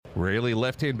Raley,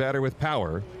 left-hand batter with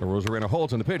power. Rosarena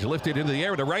holds on the pitch, lifted into the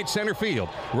air to right center field.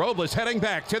 Robles heading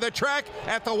back to the track,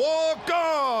 at the wall,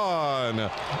 gone!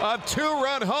 A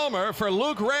two-run homer for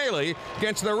Luke Raley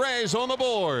gets the Rays on the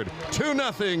board.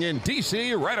 2-0 in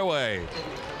D.C. right away.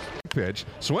 Pitch,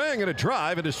 swing and a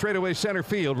drive into straightaway center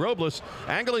field. Robles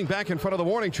angling back in front of the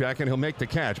warning track, and he'll make the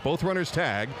catch. Both runners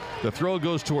tag. The throw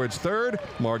goes towards third.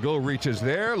 Margot reaches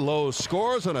there. Lowe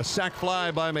scores on a sac fly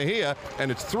by Mejia,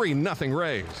 and it's 3-0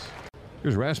 Rays.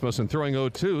 Here's Rasmussen throwing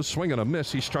 0-2. Swing and a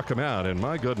miss. He struck him out, and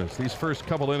my goodness, these first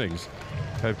couple innings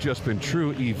have just been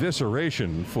true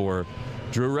evisceration for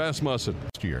Drew Rasmussen.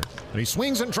 And he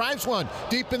swings and drives one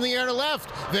deep in the air to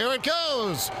left. There it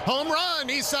goes. Home run,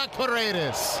 Isaac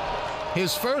Paredes.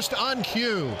 His first on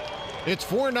cue. It's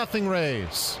 4-0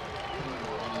 Rays.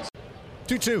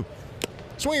 2-2.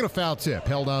 Swinging a foul tip.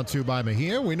 Held on to by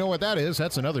Mejia. We know what that is.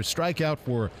 That's another strikeout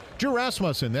for Drew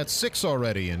Rasmussen. That's 6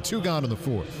 already and 2 gone in the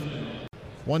fourth.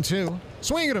 1-2.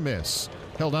 Swing and a miss.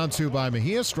 Held on to by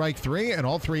Mejia, strike 3, and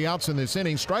all 3 outs in this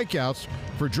inning. Strikeouts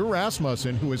for Drew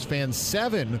Rasmussen, who has fanned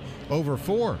 7 over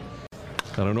 4.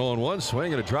 On an 0-1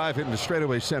 swing and a drive hit into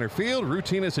straightaway center field.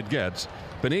 Routine as it gets.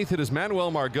 Beneath it is Manuel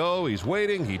Margot. He's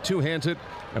waiting. He two-hands it.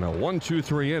 And a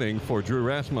 1-2-3 inning for Drew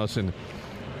Rasmussen.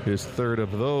 His third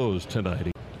of those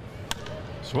tonight.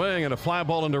 Swing and a fly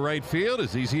ball into right field.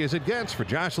 As easy as it gets for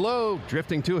Josh Lowe.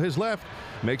 Drifting to his left.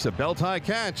 Makes a belt-high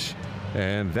catch.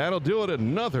 And that'll do it.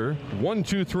 Another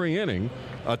 1-2-3 inning.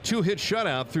 A 2-hit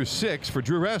shutout through 6 for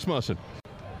Drew Rasmussen.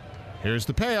 Here's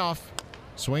the payoff.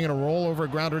 Swing and a roll over a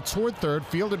grounder toward third.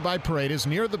 Fielded by Paredes.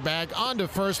 Near the bag. On to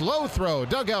first. Low throw.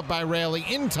 Dug out by Raley.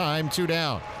 In time. 2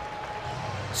 down.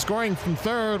 Scoring from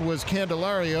third was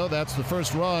Candelario. That's the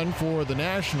first run for the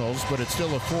Nationals, but it's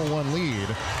still a 4-1 lead.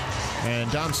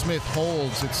 And Dom Smith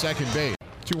holds at second base.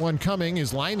 2-1 coming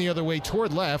is lined the other way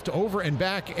toward left. Over and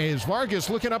back is Vargas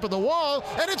looking up at the wall,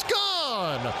 and it's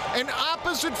gone! An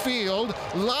opposite field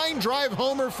line drive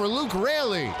homer for Luke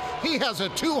Raley. He has a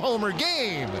 2-homer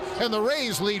game, and the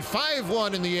Rays lead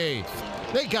 5-1 in the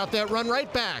 8th. They got that run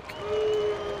right back.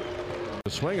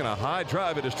 Swinging a high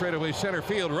drive into straightaway center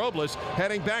field. Robles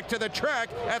heading back to the track,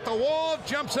 at the wall,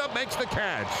 jumps up, makes the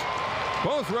catch.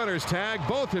 Both runners tag,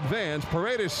 both advance.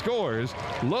 Paredes scores.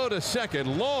 Low to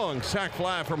second. Long sac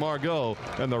fly for Margot.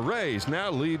 And the Rays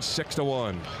now lead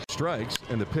 6-1. Strikes,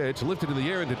 and the pitch lifted in the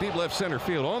air into deep left center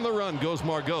field. On the run goes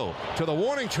Margot. To the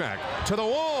warning track. To the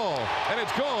wall. And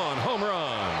it's gone. Home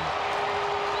run.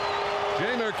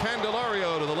 Jamer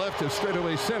Candelario to the left of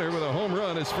straightaway center with a home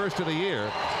run, his first of the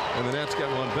year. And the Nets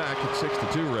got one back at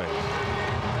 6-2 Rays.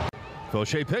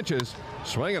 Fauché pitches,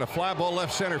 swinging a fly ball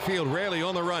left center field. Raley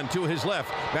on the run to his left,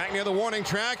 back near the warning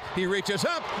track. He reaches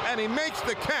up and he makes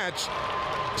the catch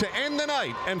to end the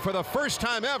night. And for the first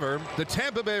time ever, the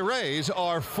Tampa Bay Rays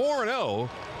are 4-0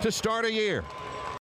 to start a year.